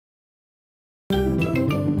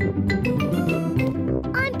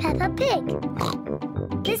Pig.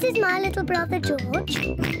 This is my little brother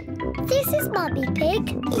George. This is Mummy Pig.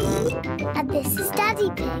 And this is Daddy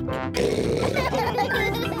Pig.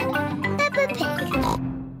 Peppa Pig.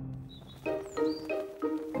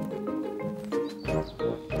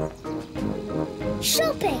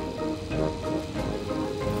 Shopping.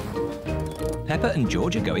 Peppa and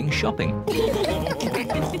George are going shopping.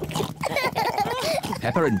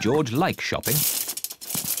 Peppa and George like shopping.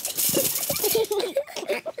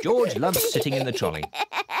 George loves sitting in the trolley.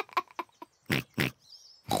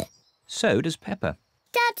 So does Peppa.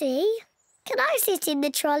 Daddy, can I sit in the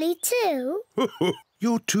trolley too?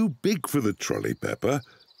 You're too big for the trolley, Peppa.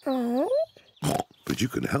 Oh. But you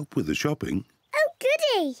can help with the shopping. Oh,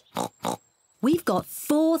 goody. We've got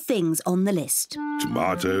 4 things on the list.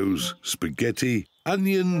 Tomatoes, spaghetti,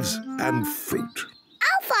 onions and fruit.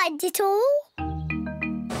 I'll find it all.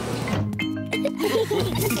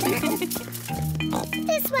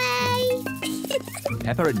 This way.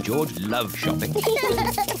 Peppa and George love shopping.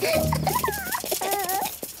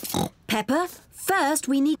 Peppa, first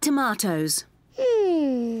we need tomatoes.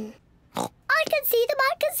 I can see them.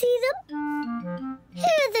 Here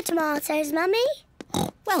are the tomatoes, Mummy.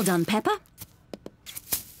 Well done, Peppa.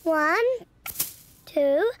 1,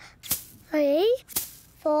 2, 3,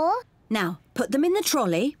 4. Now, put them in the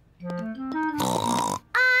trolley.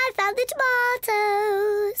 I found the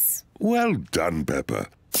tomatoes. Well done, Peppa.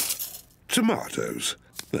 Tomatoes.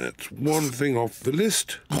 That's one thing off the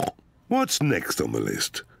list. What's next on the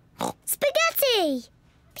list? Spaghetti.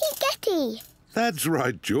 Piggetti. That's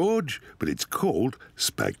right, George, but it's called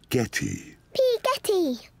spaghetti.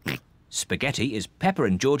 Piggetti. Spaghetti is Peppa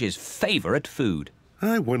and George's favourite food.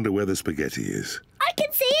 I wonder where the spaghetti is. I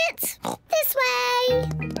can see it. This way.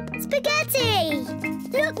 Spaghetti.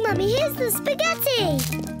 Look, Mummy, here's the spaghetti.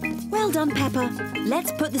 Well done, Peppa.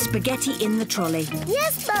 Let's put the spaghetti in the trolley.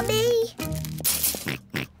 Yes, Mummy.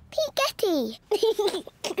 Piggetti.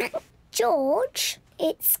 George,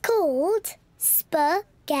 it's called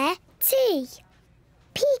spaghetti.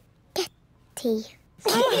 Piggetti.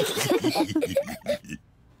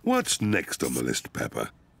 What's next on the list,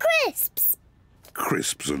 Peppa? Crisps.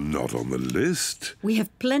 Crisps are not on the list. We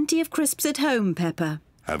have plenty of crisps at home, Peppa.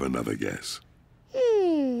 Have another guess.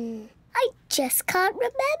 I just can't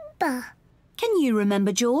remember. Can you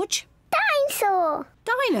remember, George? Dinosaur.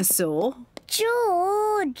 Dinosaur?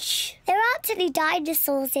 George, there aren't any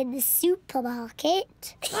dinosaurs in the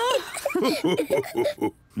supermarket.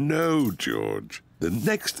 No, George. The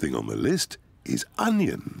next thing on the list is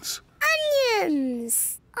onions.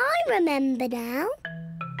 Onions. I remember now.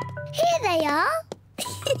 Here they are.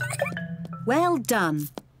 Well done.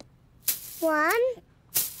 1,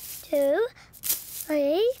 2,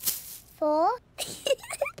 3, 4.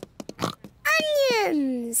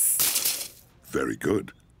 Onions. Very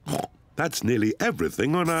good. That's nearly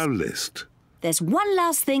everything on our list. There's one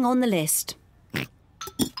last thing on the list.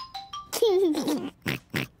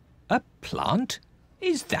 A plant?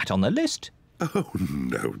 Is that on the list? Oh,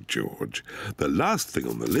 no, George. The last thing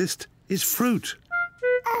on the list is fruit.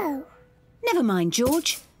 Oh. Never mind,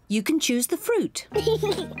 George. You can choose the fruit.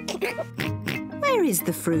 Where is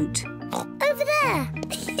the fruit? Over there.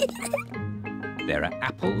 There are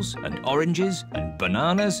apples and oranges and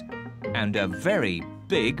bananas and a very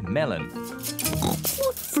big melon.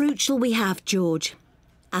 What fruit shall we have, George?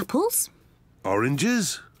 Apples?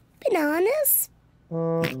 Oranges? Bananas. A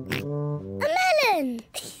melon.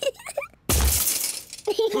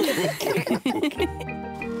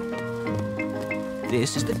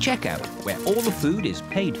 This is the checkout, where all the food is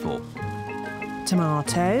paid for.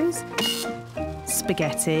 Tomatoes,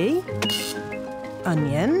 spaghetti,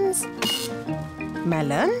 onions,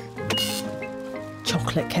 melon,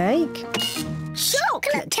 chocolate cake.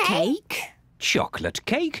 Chocolate cake? Chocolate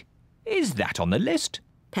cake? Is that on the list?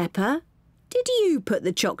 Peppa, did you put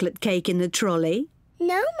the chocolate cake in the trolley?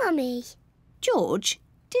 No, Mummy. George,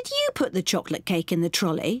 did you put the chocolate cake in the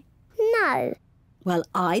trolley? No. Well,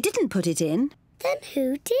 I didn't put it in. Then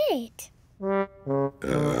who did?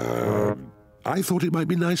 I thought it might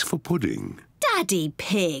be nice for pudding. Daddy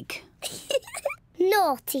Pig.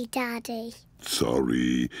 Naughty Daddy.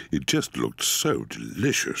 Sorry, it just looked so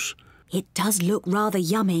delicious. It does look rather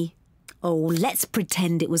yummy. Oh, let's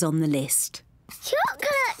pretend it was on the list.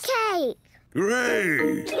 Chocolate cake.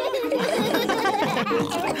 Hooray!